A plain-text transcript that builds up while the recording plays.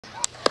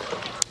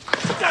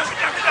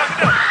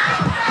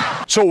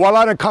So while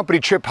on a company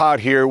trip out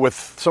here with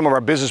some of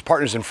our business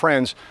partners and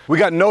friends, we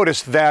got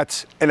notice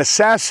that an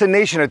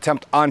assassination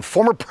attempt on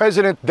former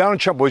President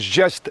Donald Trump was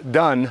just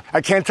done.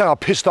 I can't tell how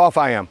pissed off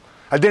I am.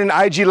 I did an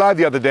IG Live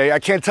the other day. I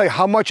can't tell you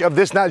how much of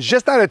this,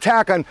 just not an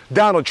attack on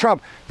Donald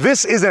Trump.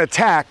 This is an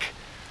attack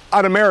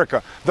on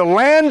America. The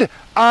land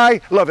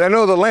I love. I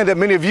know the land that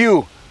many of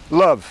you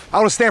love.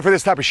 I don't stand for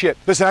this type of shit.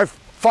 Listen, I've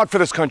fought for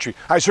this country.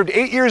 I served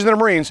 8 years in the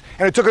Marines,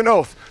 and I took an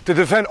oath to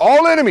defend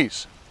all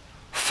enemies,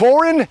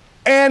 foreign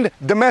and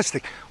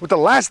domestic. With the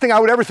last thing I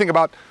would ever think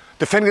about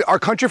defending our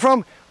country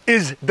from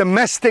is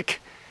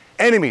domestic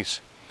enemies.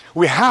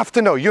 We have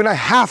to know, you and I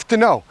have to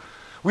know,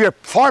 we are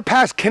far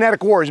past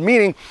kinetic wars,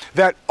 meaning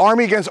that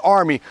army against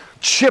army,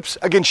 ships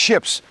against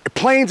ships,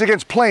 planes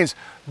against planes.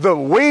 The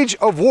wage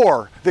of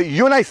war that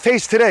you and I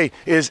face today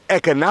is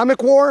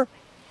economic war,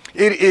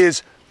 it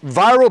is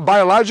viral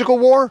biological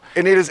war,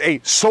 and it is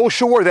a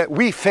social war that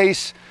we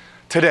face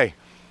today.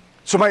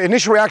 So my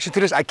initial reaction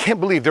to this, I can't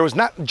believe there was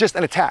not just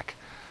an attack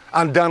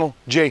on Donald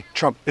J.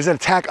 Trump. It's an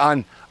attack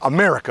on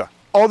America.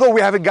 Although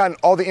we haven't gotten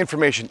all the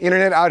information,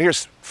 internet out here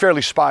is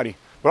fairly spotty.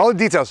 But all the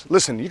details,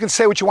 listen, you can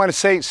say what you want to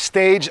say,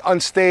 stage,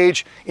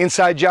 unstage,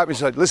 inside job,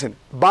 inside. Listen,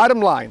 bottom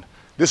line,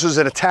 this was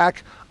an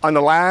attack on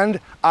the land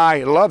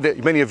I love,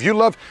 that many of you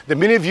love, that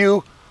many of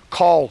you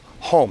call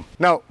home.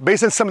 Now,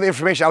 based on some of the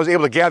information I was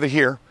able to gather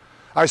here,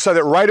 I saw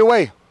that right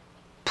away,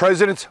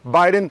 President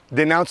Biden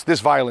denounced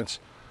this violence.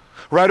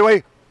 Right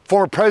away,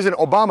 former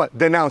President Obama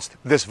denounced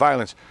this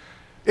violence.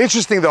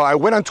 Interesting though, I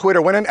went on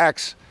Twitter, went on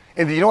X,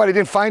 and you know what I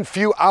didn't find a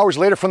few hours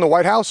later from the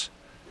White House?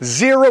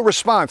 Zero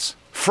response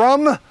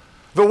from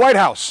the White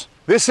House.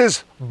 This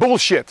is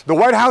bullshit. The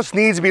White House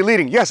needs to be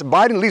leading. Yes,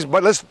 Biden leads,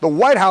 but the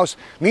White House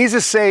needs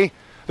to say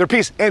their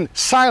piece. And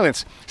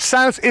silence.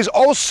 Silence is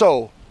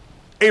also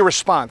a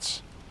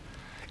response.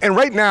 And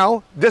right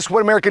now, this is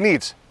what America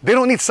needs. They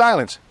don't need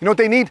silence. You know what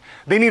they need?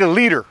 They need a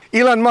leader.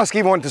 Elon Musk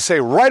even wanted to say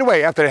right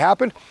away after it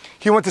happened,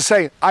 he wanted to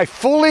say, I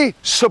fully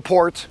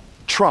support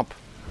Trump.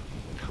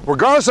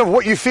 Regardless of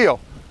what you feel,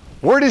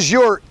 where does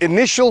your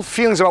initial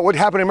feelings about what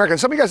happened in America? And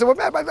some of you guys say, well,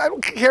 man, I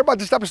don't care about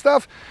this type of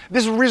stuff.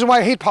 This is the reason why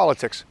I hate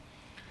politics.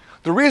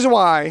 The reason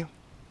why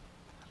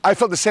I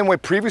felt the same way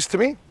previous to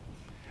me,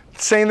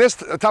 saying this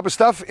type of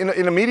stuff in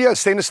the media,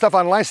 saying this stuff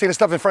online, saying this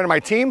stuff in front of my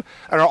team,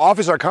 and our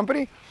office, our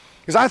company,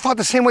 is I thought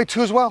the same way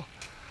too as well.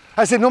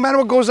 I said, no matter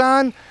what goes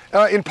on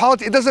in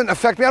politics, it doesn't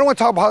affect me. I don't want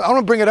to talk about it. I don't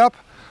want to bring it up.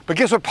 But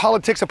guess what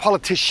politics and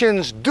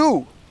politicians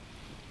do?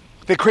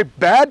 They create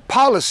bad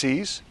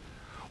policies,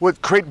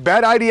 would create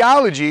bad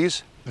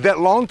ideologies that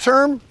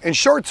long-term and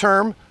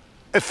short-term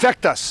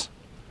affect us.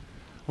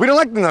 We don't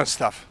like that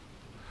stuff.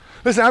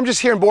 Listen, I'm just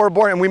here in Bora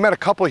Bora, and we met a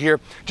couple here,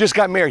 just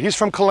got married. He's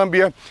from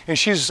Colombia, and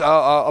she's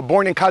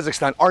born in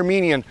Kazakhstan,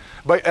 Armenian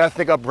by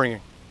ethnic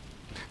upbringing.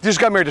 They just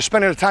got married. They're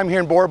spending the time here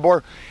in Bora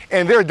Bora,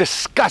 and they're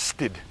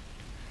disgusted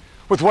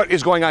with what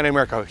is going on in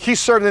America. He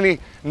served in the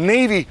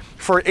Navy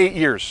for 8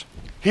 years.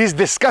 He's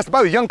disgusted, by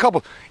the way, young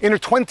couple in their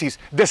 20s,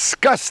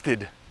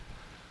 disgusted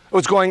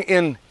what's going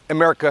in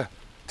America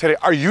today.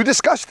 Are you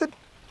disgusted?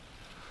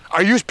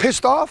 Are you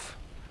pissed off?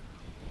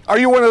 Are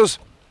you one of those,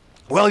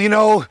 well, you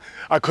know,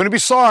 I couldn't be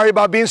sorry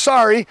about being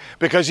sorry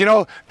because, you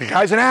know, the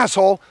guy's an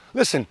asshole.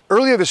 Listen,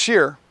 earlier this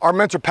year, our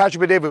mentor,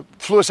 Patrick David,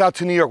 flew us out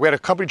to New York. We had a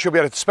company trip. We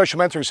had a special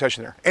mentoring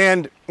session there.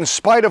 And in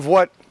spite of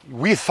what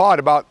we thought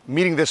about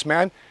meeting this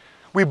man,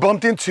 we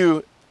bumped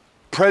into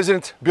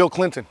President Bill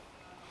Clinton.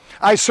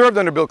 I served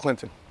under Bill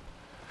Clinton.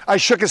 I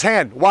shook his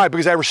hand. Why?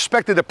 Because I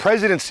respected the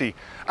presidency.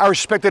 I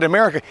respected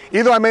America.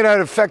 Even though I may not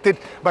have affected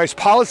by his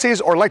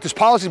policies or liked his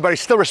policies, but I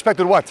still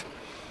respected what?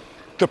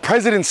 The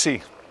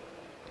presidency.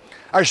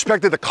 I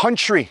respected the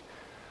country.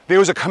 There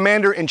was a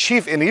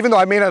commander-in-chief, and even though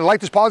I may not have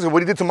liked his policies,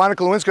 what he did to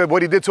Monica Lewinsky,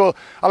 what he did to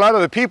a lot of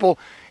other people,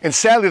 and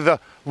sadly the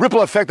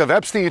ripple effect of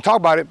Epstein, you talk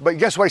about it, but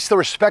guess what I still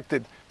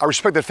respected? I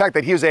respected the fact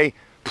that he was a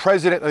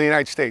president of the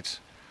United States.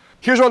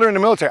 Here's why they're in the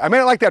military. I may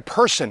not like that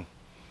person,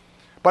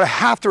 but I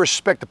have to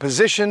respect the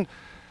position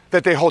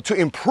that they hold to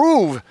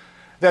improve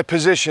that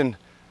position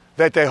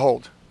that they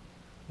hold.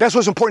 That's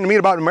what's important to me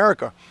about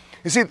America.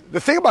 You see, the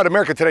thing about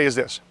America today is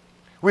this.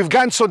 We've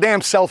gotten so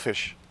damn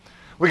selfish.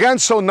 We've gotten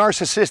so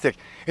narcissistic.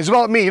 It's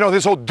about me, you know,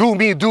 this whole do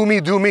me, do me,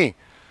 do me.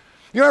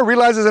 You know what I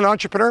realized as an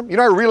entrepreneur? You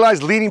know what I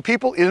realized leading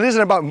people? It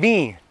isn't about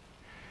me.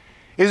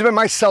 It isn't about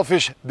my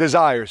selfish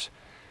desires.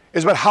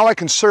 It's about how I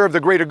can serve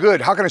the greater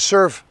good. How can I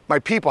serve my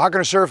people? How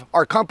can I serve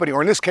our company?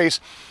 Or in this case,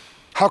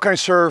 how can I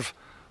serve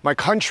my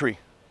country?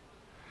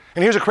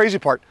 And here's the crazy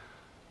part.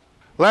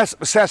 Last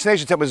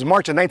assassination attempt was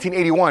March of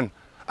 1981,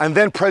 and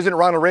then President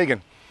Ronald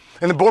Reagan.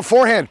 And the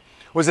beforehand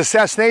was the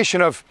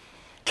assassination of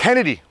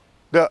Kennedy,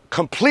 the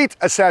complete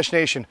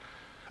assassination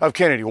of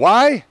Kennedy.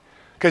 Why?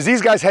 Because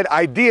these guys had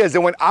ideas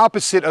that went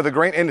opposite of the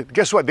grain, and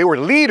guess what? They were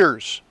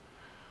leaders.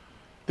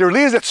 They were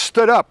leaders that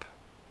stood up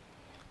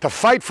to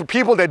fight for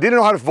people that didn't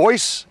know how to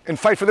voice and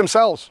fight for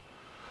themselves.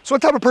 So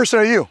what type of person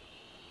are you?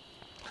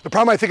 The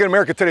problem I think in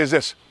America today is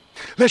this.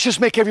 Let's just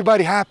make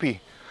everybody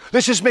happy.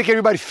 Let's just make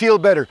everybody feel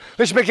better.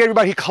 Let's make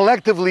everybody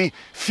collectively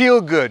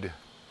feel good.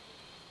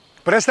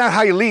 But that's not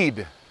how you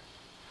lead.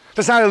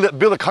 That's not how you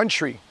build a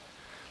country.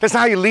 That's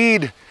not how you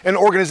lead an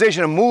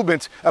organization, a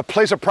movement, a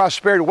place of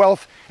prosperity,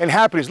 wealth, and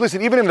happiness.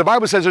 Listen, even in the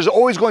Bible says there's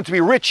always going to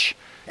be rich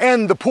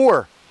and the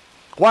poor.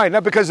 Why?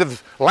 Not because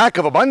of lack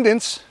of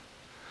abundance,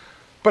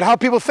 but how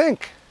people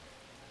think.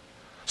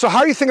 So how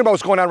are you thinking about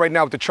what's going on right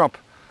now with the Trump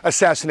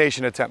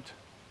assassination attempt?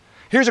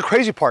 Here's the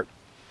crazy part.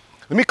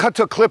 Let me cut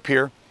to a clip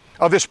here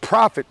of this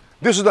prophet.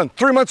 This was done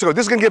 3 months ago.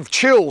 This is going to give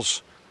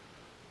chills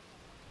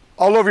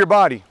all over your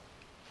body.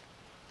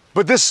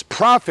 But this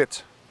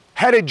prophet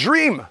had a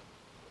dream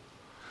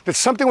that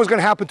something was going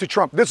to happen to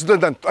Trump. This was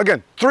done,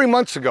 again, 3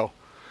 months ago.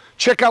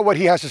 Check out what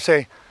he has to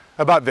say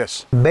about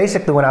this.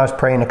 Basically, when I was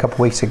praying a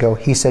couple weeks ago,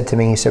 he said to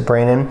me, he said,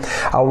 Brandon,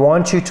 I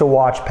want you to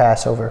watch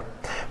Passover.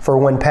 For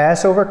when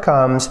Passover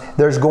comes,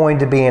 there's going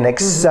to be an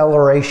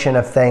acceleration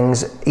of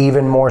things,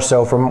 even more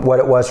so from what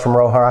it was from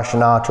Rosh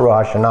Hashanah to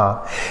Rosh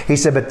Hashanah. He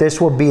said, but this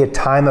will be a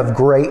time of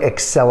great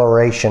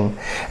acceleration.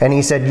 And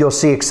he said, you'll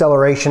see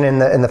acceleration in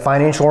the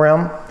financial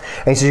realm.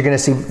 And he said, you're going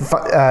to see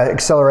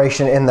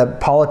acceleration in the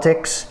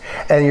politics,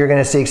 and you're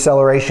going to see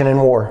acceleration in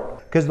war.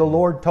 Because the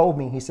Lord told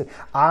me, he said,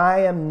 I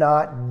am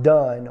not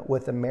done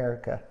with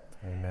America.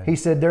 Amen. He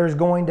said, there's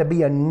going to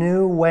be a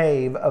new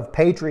wave of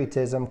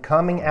patriotism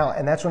coming out.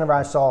 And that's whenever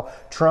I saw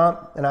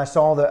Trump, and I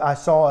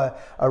saw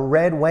a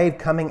red wave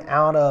coming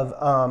out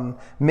of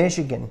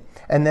Michigan.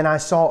 And then I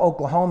saw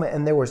Oklahoma,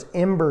 and there was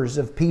embers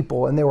of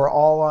people, and they were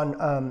all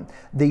on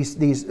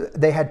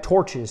they had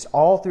torches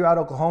all throughout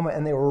Oklahoma,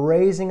 and they were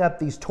raising up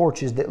these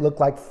torches that looked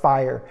like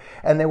fire,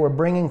 and they were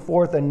bringing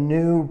forth a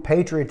new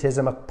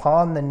patriotism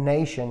upon the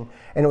nation.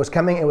 And it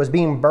was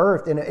being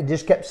birthed, and it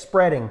just kept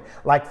spreading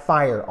like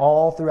fire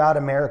all throughout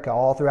America,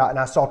 all throughout. And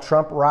I saw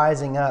Trump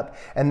rising up,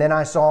 and then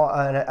I saw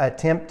an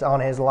attempt on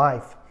his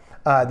life.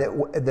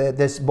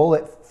 This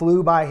bullet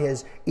flew by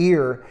his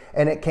ear,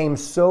 and it came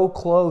so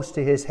close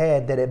to his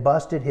head that it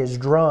busted his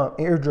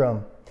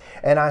eardrum.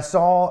 And I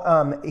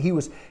saw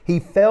he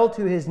fell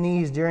to his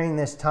knees during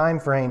this time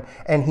frame,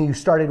 and he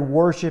started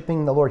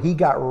worshiping the Lord. He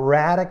got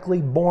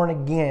radically born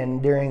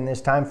again during this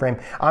time frame.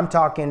 I'm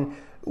talking,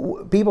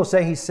 people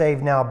say he's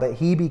saved now, but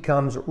he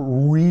becomes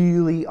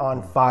really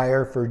on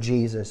fire for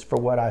Jesus, for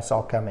what I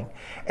saw coming.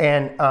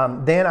 And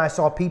then I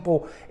saw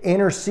people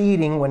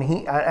interceding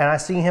when I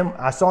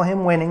saw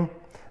him winning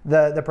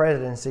the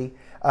presidency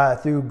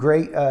through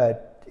great.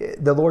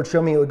 The Lord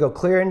showed me it would go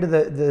clear into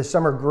the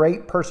summer.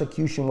 Great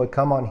persecution would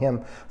come on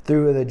him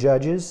through the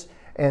judges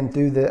and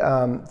through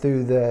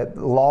the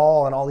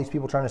law and all these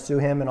people trying to sue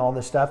him and all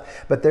this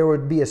stuff. But there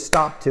would be a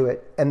stop to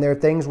it, and there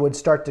things would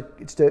start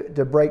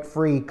to break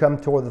free come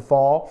toward the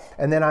fall.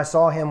 And then I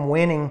saw him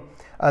winning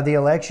the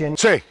election.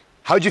 Say,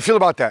 how'd you feel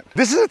about that?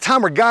 This is a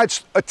time where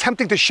God's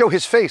attempting to show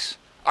his face.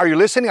 Are you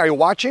listening? Are you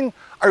watching?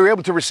 Are you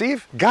able to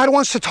receive? God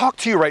wants to talk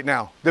to you right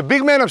now. The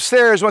big man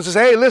upstairs wants to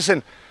say, hey,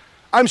 listen,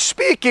 I'm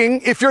speaking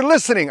if you're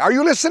listening. Are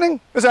you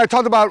listening? Listen, I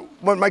talked about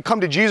when my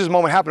come to Jesus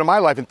moment happened in my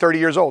life in 30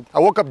 years old. I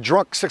woke up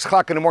drunk 6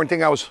 o'clock in the morning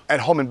thinking I was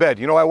at home in bed.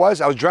 You know what I was?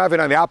 I was driving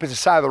on the opposite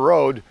side of the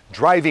road,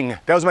 driving.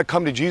 That was my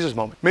come to Jesus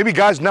moment. Maybe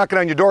God's knocking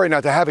on your door right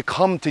now to have a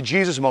come to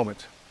Jesus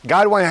moment.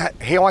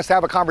 He wants to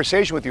have a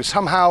conversation with you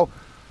somehow,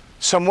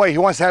 some way. He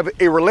wants to have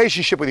a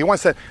relationship with you. He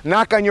wants to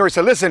knock on your door and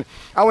say, listen,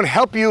 I want to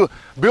help you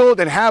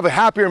build and have a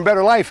happier and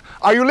better life.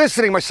 Are you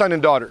listening, my son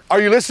and daughter? Are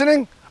you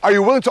listening? Are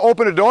you willing to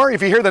open the door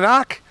if you hear the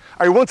knock?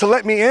 Are you willing to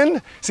let me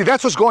in? See,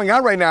 that's what's going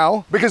on right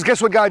now, because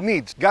guess what God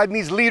needs? God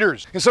needs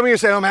leaders. And some of you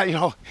say, oh, Matt, you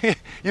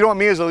don't want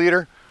me as a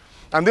leader.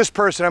 I'm this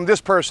person, I'm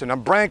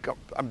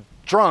I'm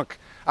drunk,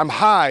 I'm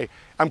high,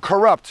 I'm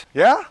corrupt.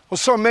 Yeah? Well,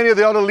 so many of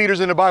the other leaders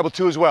in the Bible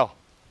too as well.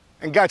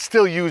 And God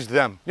still used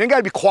them. You ain't got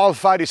to be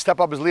qualified to step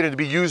up as leader to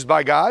be used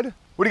by God.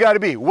 What do you got to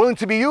be? Willing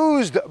to be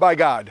used by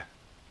God.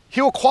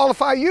 He will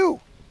qualify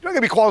you. You're not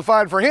going to be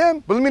qualified for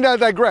him. But let me not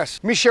digress.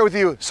 Let me share with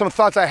you some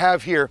thoughts I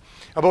have here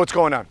about what's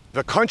going on.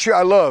 The country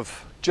I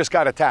love just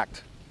got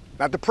attacked.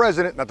 Not the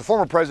president, not the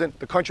former president,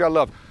 the country I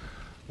love.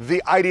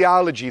 The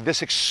ideology,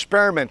 this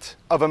experiment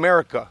of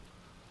America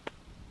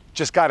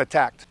just got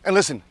attacked. And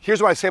listen,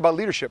 here's what I say about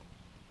leadership.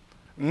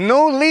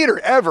 No leader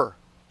ever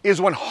is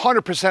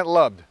 100%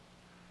 loved.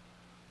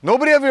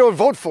 Nobody ever you'll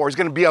vote for is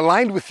going to be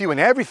aligned with you in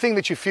everything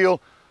that you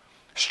feel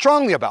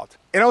strongly about.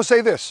 And I'll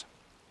say this.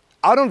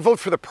 I don't vote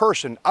for the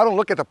person. I don't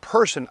look at the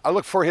person. I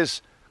look for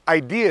his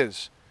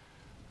ideas,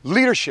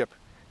 leadership.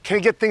 Can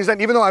he get things done?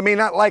 Even though I may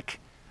not like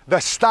the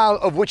style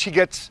of which he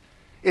gets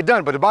it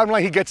done. But the bottom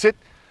line, he gets it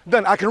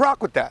done. I can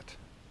rock with that.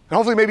 And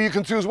hopefully maybe you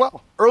can too as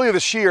well. Earlier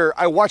this year,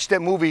 I watched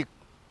that movie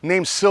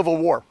named Civil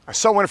War. I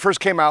saw it when it first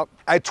came out.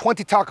 I had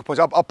 20 talking points.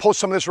 I'll post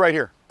some of this right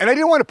here. And I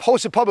didn't want to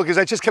post it public because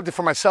I just kept it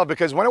for myself,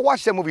 because when I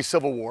watched that movie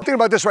Civil War, thinking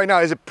about this right now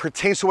as it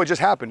pertains to what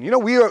just happened. You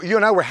know, you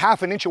and I were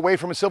half an inch away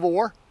from a civil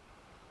war.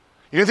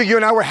 You don't think you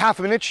and I were half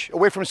an inch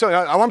away from a civil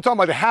war? I'm talking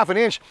about the half an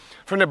inch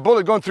from the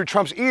bullet going through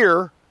Trump's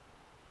ear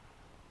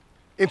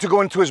into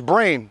going into his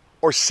brain,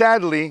 or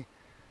sadly,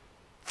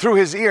 through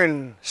his ear,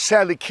 and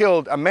sadly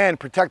killed a man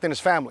protecting his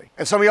family.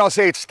 And some of y'all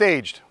say it's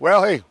staged.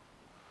 Well, hey,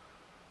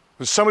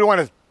 does somebody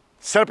want to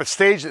set up a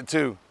stage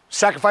to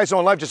sacrifice his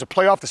own life just to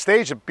play off the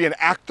stage, to be an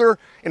actor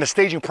in a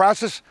staging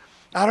process?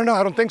 I don't know,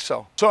 I don't think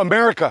so. So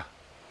America,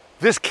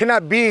 this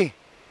cannot be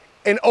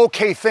an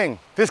okay thing.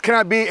 This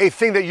cannot be a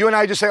thing that you and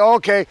I just say, oh,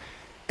 okay,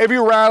 every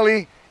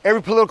rally,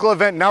 every political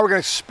event, now we're gonna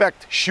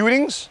expect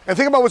shootings. And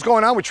think about what's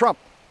going on with Trump.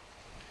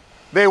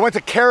 They went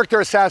to character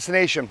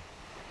assassination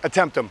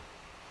attempt him.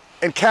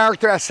 And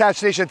character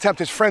assassination attempt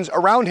his friends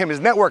around him, his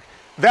network,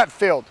 that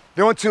failed.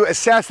 They went to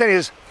assassinate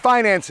his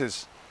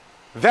finances,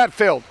 that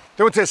failed.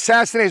 They went to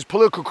assassinate his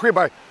political career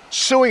by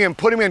suing him,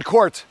 putting him in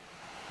court,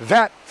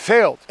 that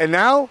failed. And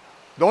now,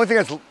 the only thing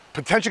that's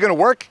potentially gonna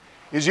work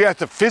is you have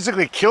to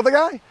physically kill the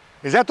guy?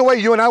 Is that the way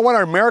you and I want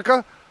our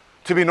America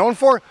to be known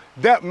for?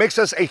 That makes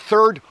us a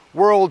third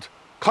world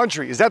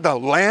country. Is that the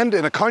land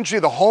and the country,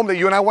 the home that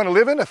you and I want to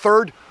live in? A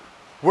third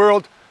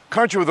world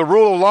country where the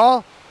rule of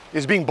law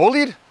is being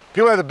bullied?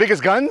 People have the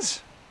biggest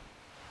guns?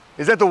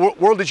 Is that the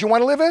world that you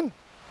want to live in?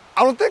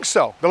 I don't think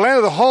so. The land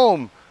of the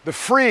home, the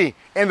free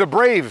and the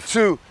brave,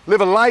 to live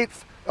a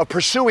life of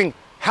pursuing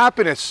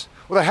happiness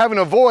without having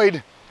to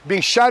avoid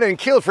being shot and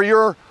killed for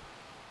your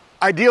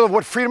ideal of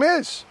what freedom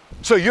is.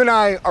 So you and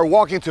I are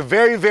walking into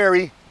very,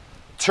 very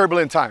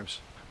turbulent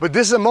times. But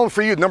this is a moment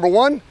for you. Number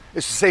one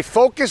is to stay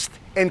focused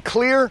and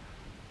clear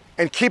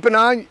and keep an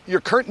eye on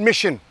your current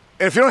mission.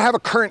 And if you don't have a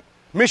current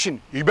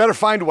mission, you better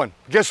find one.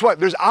 Guess what?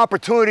 There's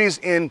opportunities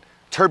in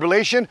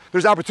turbulation.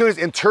 There's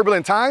opportunities in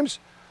turbulent times.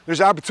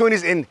 There's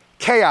opportunities in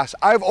chaos.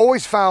 I've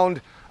always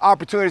found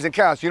opportunities in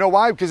chaos. You know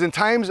why? Because in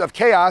times of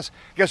chaos,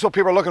 guess what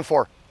people are looking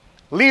for?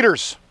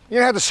 Leaders. You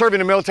don't have to serve in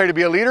the military to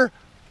be a leader.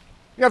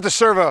 You have to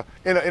serve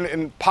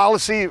in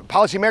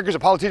policymakers, a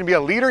politician to be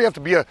a leader. You have to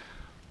be a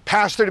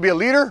pastor to be a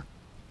leader.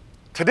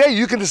 Today,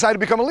 you can decide to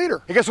become a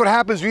leader. And guess what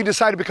happens when you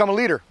decide to become a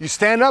leader? You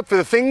stand up for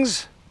the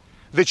things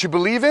that you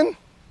believe in,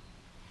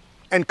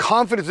 and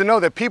confident to know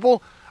that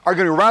people are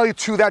going to rally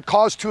to that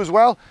cause too as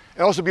well,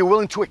 and also be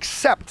willing to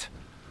accept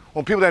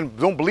when people then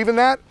don't believe in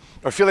that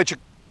or feel that you're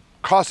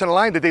crossing a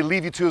line, that they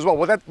leave you to as well.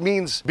 Well, that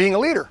means being a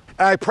leader.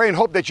 And I pray and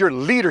hope that your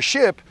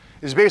leadership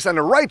is based on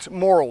the right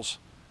morals,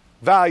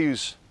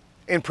 values,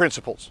 and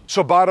principles.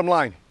 So bottom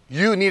line,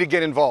 you need to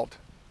get involved.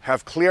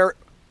 Have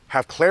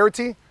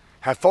clarity,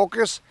 have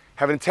focus,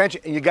 have an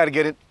intention, and you got to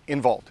get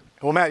involved.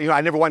 Well, Matt,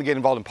 I never wanted to get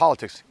involved in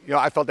politics.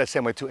 I felt that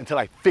same way too until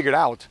I figured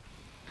out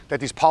that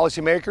these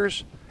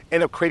policymakers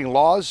end up creating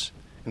laws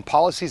and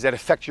policies that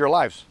affect your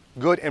lives,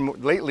 good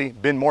and lately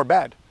been more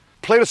bad.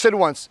 Plato said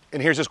once,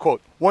 and here's his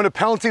quote, one of the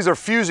penalties of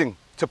refusing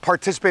to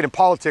participate in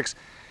politics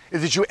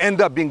is that you end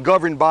up being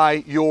governed by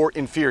your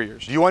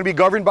inferiors. Do you want to be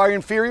governed by your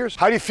inferiors?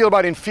 How do you feel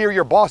about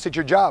inferior boss at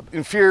your job?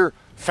 Inferior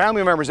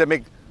family members that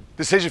make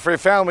decisions for your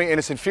family and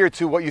it's inferior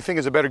to what you think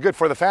is a better good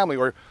for the family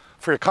or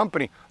for your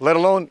company, let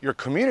alone your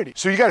community.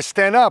 So you got to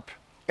stand up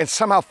and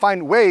somehow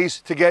find ways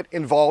to get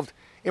involved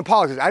in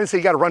politics. I didn't say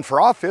you got to run for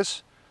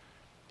office.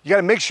 You got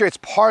to make sure it's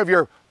part of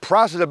your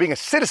process of being a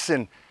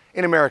citizen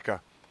in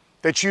America,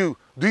 that you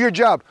do your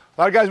job.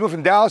 A lot of guys moved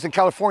from Dallas and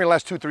California the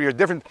last 2-3 years,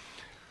 different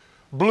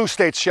blue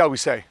states, shall we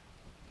say.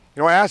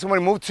 I asked them when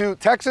I moved to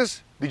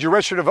Texas, did you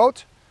register to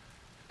vote?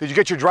 Did you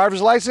get your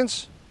driver's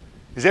license?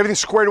 Is everything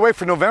squared away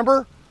for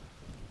November?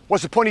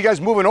 What's the point of you guys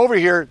moving over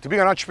here to be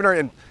an entrepreneur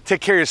and take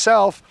care of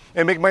yourself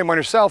and make money on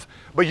yourself,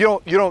 but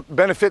you don't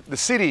benefit the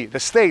city, the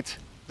state,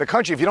 the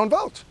country if you don't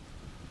vote?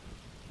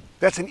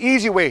 That's an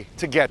easy way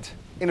to get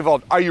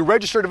involved. Are you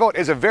registered to vote?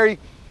 Is a very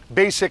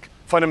basic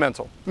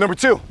fundamental. Number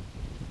two,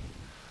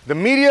 the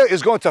media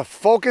is going to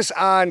focus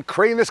on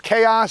creating this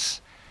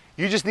chaos.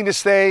 You just need to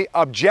stay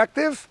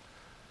objective.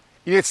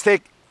 You need to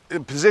take a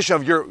position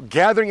of you're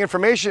gathering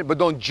information, but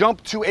don't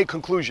jump to a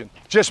conclusion.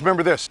 Just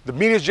remember this, the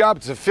media's job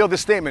is to fill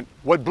this statement.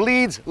 What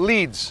bleeds,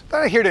 leads.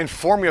 They're not here to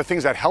inform you of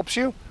things that helps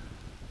you.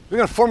 They're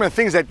going to inform you of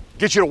things that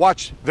get you to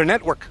watch their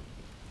network.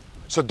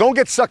 So don't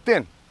get sucked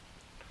in.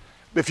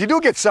 If you do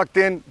get sucked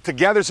in to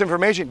gather this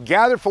information,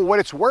 gather for what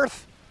it's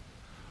worth,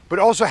 but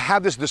also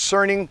have this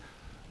discerning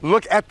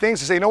look at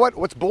things and say, you know what,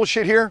 what's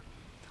bullshit here?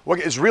 What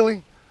is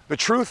really the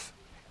truth?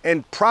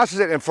 And process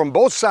it, and from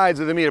both sides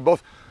of the media,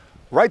 both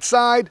right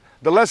side,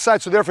 the left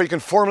side, so therefore you can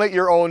formulate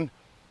your own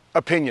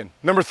opinion.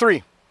 Number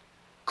three,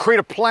 create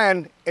a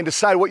plan and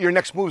decide what your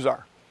next moves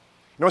are.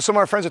 You know what some of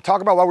our friends are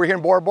talking about while we're here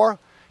in Bora Bora?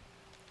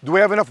 Do we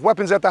have enough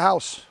weapons at the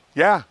house?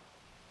 Yeah.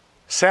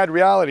 Sad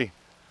reality.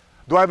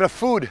 Do I have enough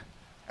food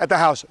at the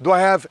house? Do I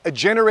have a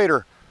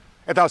generator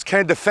at the house? Can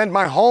I defend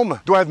my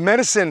home? Do I have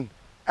medicine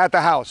at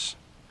the house?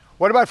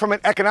 What about from an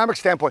economic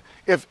standpoint?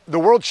 If the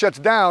world shuts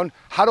down,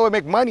 how do I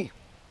make money?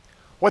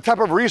 What type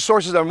of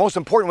resources are most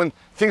important when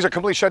things are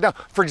completely shut down?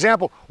 For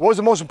example, what was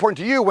the most important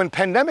to you when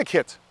pandemic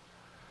hit?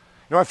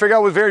 I figured out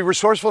what was very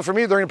resourceful for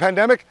me during the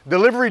pandemic?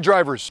 Delivery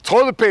drivers,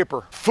 toilet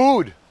paper,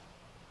 food.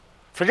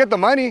 Forget the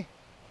money.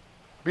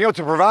 Being able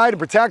to provide and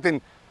protect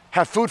and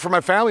have food for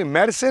my family,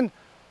 medicine,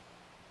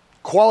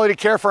 quality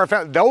care for our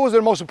family. Those are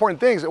the most important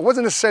things. It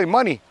wasn't necessarily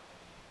money.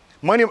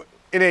 Money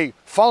in a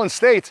fallen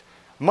state,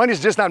 money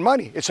is just not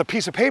money. It's a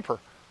piece of paper.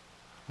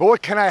 But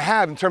what can I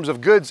have in terms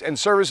of goods and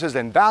services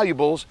and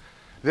valuables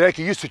that I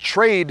could use to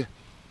trade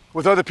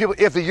with other people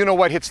if the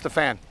you-know-what hits the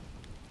fan?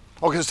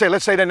 Okay, so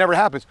let's say that never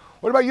happens.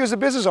 What about you as a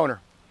business owner?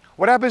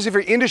 What happens if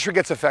your industry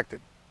gets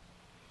affected?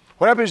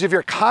 What happens if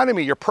your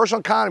economy, your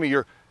personal economy,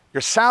 your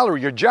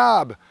salary, your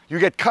job, you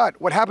get cut?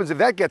 What happens if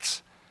that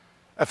gets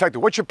affected?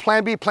 What's your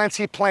plan B, plan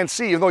C, plan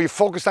C, even though you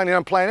focused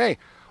on plan A?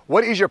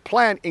 What is your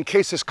plan in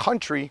case this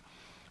country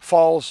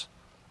falls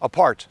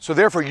apart? So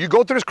therefore, you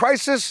go through this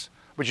crisis,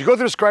 but you go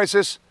through this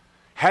crisis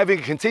having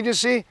a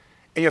contingency,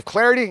 and you have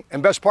clarity,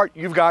 and best part,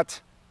 you've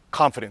got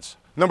confidence.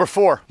 Number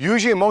 4,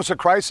 usually in moments of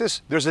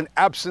crisis, there's an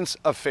absence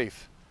of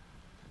faith.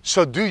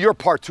 So do your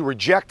part to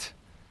reject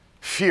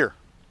fear.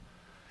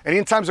 And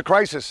in times of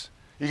crisis,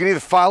 you can either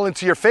fall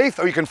into your faith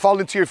or you can fall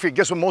into your fear.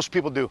 Guess what most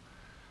people do?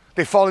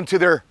 They fall into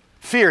their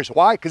fears.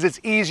 Why? Because it's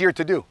easier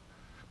to do.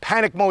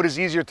 Panic mode is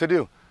easier to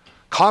do.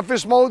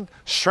 Confidence mode,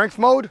 strength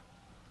mode,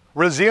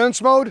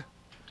 resilience mode,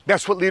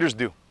 that's what leaders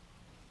do.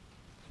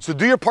 So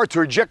do your part to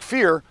reject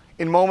fear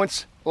in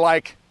moments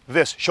like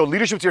this. Show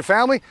leadership to your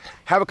family,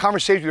 have a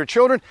conversation with your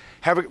children,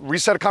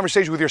 reset a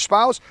conversation with your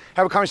spouse,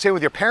 have a conversation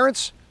with your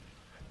parents.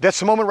 That's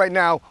the moment right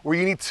now where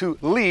you need to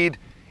lead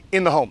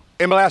in the home.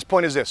 And my last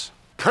point is this: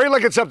 pray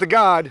like it's up to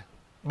God,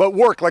 but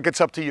work like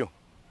it's up to you.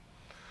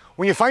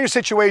 When you find your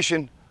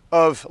situation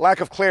of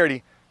lack of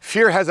clarity,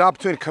 fear has an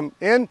opportunity to come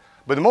in,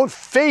 but the moment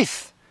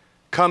faith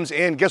comes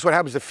in, guess what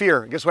happens to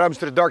fear? Guess what happens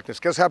to the darkness?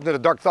 Guess what happens to the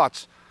dark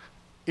thoughts?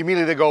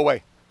 Immediately they go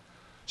away.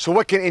 So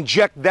what can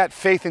inject that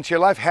faith into your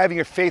life? Having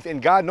your faith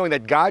in God, knowing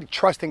that God,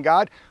 trusting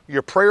God,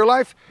 your prayer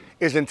life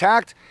is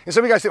intact. And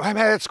some of you guys say, oh, man,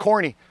 that's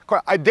corny.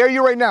 I dare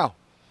you right now.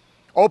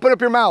 Open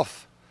up your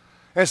mouth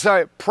and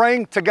start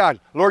praying to God.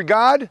 Lord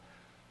God,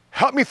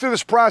 help me through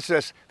this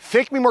process.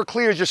 Think me more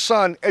clear as your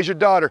son, as your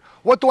daughter.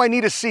 What do I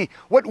need to see?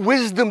 What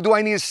wisdom do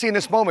I need to see in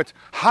this moment?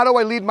 How do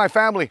I lead my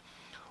family?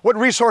 What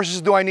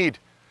resources do I need?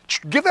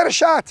 Give that a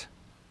shot.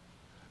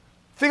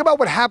 Think about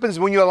what happens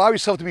when you allow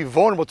yourself to be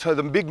vulnerable to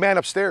the big man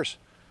upstairs.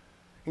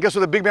 And guess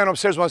what the big man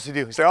upstairs wants to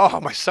do? He says, oh,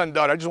 my son,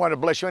 daughter, I just wanted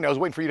to bless you, and I was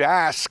waiting for you to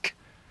ask.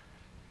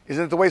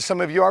 Isn't it the way some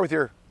of you are with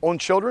your own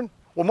children?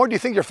 What more do you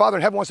think your Father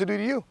in heaven wants to do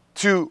to you?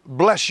 To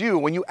bless you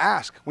when you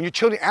ask. When your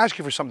children ask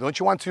you for something, don't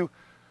you want to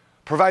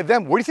provide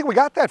them? Where do you think we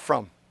got that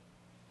from?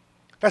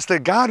 That's the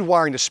God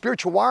wiring, the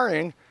spiritual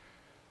wiring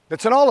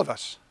that's in all of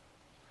us.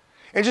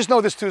 And just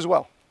know this too as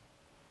well.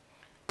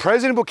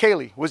 President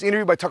Bukele was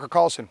interviewed by Tucker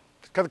Carlson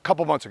a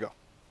couple months ago.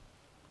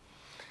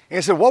 And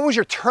he said, what was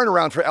your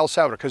turnaround for El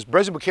Salvador? Because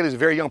President Bukele is a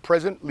very young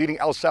president leading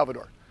El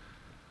Salvador.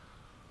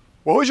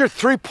 What was your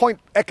 3-point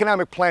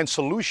economic plan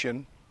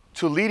solution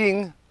to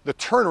leading the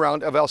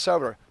turnaround of El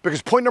Salvador?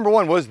 Because point number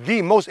 1 was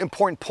the most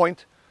important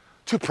point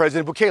to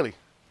President Bukele. And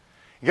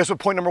guess what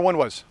point number 1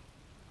 was?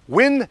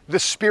 Win the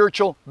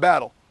spiritual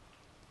battle.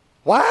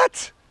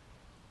 What?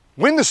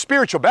 Win the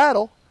spiritual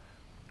battle?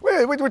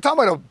 We're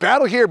talking about a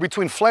battle here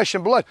between flesh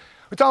and blood.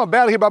 We're talking about a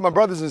battle here about my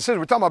brothers and sisters.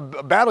 We're talking about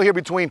a battle here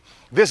between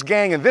this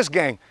gang and this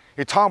gang.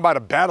 You're talking about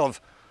a battle of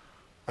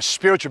a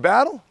spiritual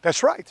battle?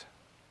 That's right.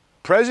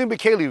 President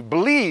Bukele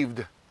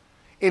believed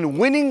in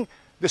winning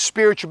the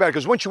spiritual battle.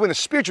 Because once you win the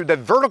spiritual, that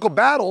vertical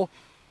battle,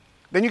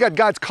 then you got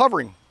God's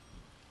covering.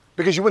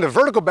 Because you win the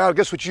vertical battle,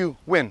 guess what you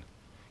win?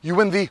 You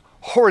win the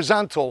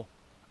horizontal,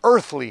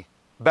 earthly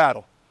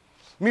battle.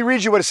 Let me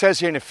read you what it says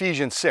here in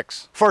Ephesians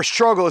 6. For our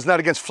struggle is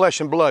not against flesh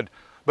and blood,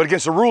 but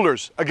against the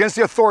rulers, against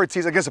the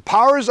authorities, against the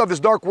powers of this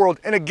dark world,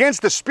 and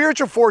against the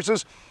spiritual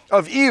forces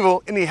of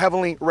evil in the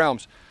heavenly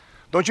realms.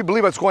 Don't you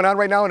believe what's going on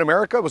right now in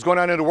America, what's going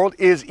on in the world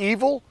is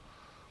evil?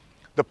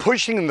 The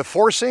pushing and the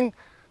forcing,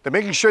 the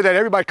making sure that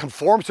everybody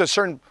conforms to a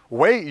certain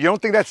way, you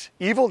don't think that's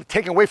evil,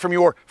 taking away from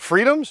your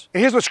freedoms? And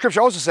here's what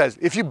Scripture also says.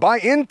 If you buy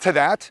into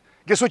that,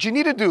 guess what you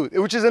need to do,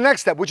 which is the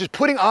next step, which is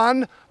putting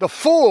on the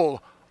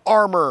full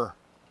armor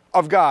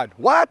of God.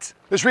 What?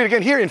 Let's read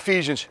again here in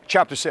Ephesians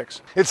chapter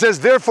 6. It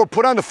says, therefore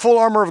put on the full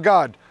armor of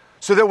God,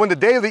 so that when the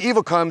day of the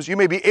evil comes, you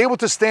may be able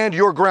to stand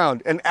your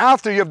ground. And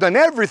after you have done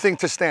everything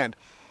to stand,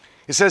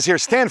 it says here,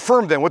 stand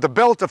firm then with the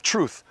belt of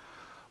truth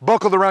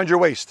buckled around your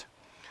waist,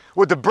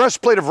 with the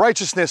breastplate of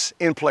righteousness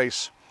in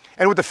place,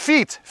 and with the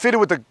feet fitted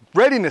with the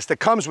readiness that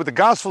comes with the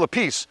gospel of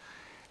peace.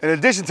 In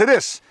addition to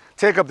this,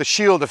 take up the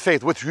shield of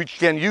faith, which you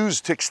can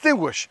use to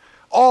extinguish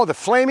all the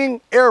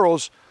flaming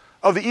arrows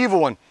of the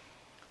evil one.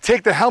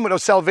 Take the helmet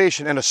of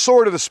salvation and the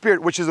sword of the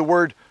Spirit, which is the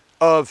word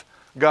of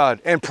God.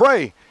 And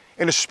pray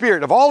in the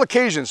Spirit of all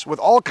occasions with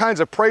all kinds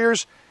of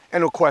prayers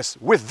and requests.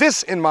 With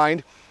this in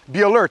mind,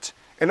 be alert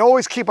and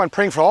always keep on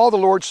praying for all the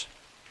Lord's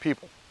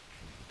people.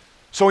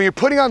 So when you're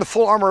putting on the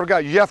full armor of God,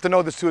 you have to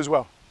know this too as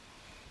well.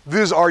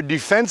 These are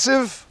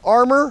defensive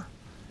armor.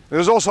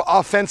 There's also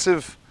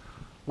offensive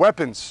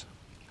weapons.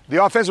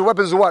 The offensive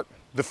weapons is what?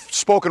 The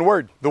spoken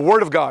word, the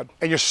word of God.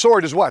 And your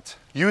sword is what?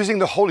 Using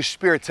the Holy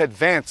Spirit to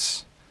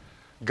advance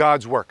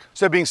God's work.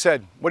 So that being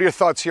said, what are your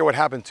thoughts here? What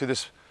happened to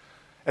this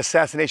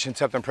assassination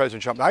attempt on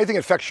President Trump? How do you think it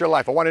affects your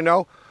life? I want to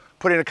know.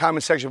 Put it in the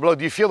comment section below.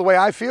 Do you feel the way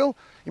I feel?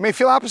 You may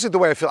feel opposite the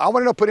way I feel. I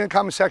want to know. Put it in the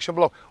comment section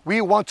below.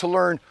 We want to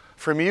learn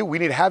from you. We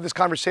need to have this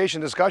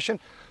conversation, discussion,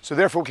 so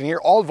therefore we can hear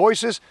all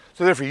voices,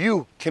 so therefore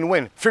you can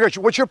win. Figure out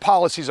what your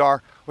policies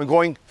are when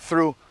going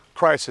through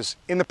crisis.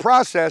 In the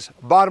process,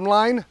 bottom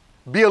line,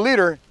 be a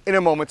leader in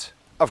a moment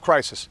of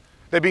crisis.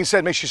 That being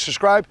said, make sure you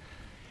subscribe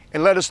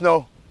and let us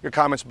know your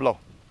comments below.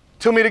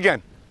 Till we meet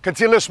again,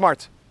 continue to live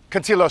smart,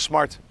 continue to love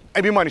smart,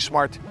 and be money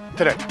smart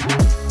today.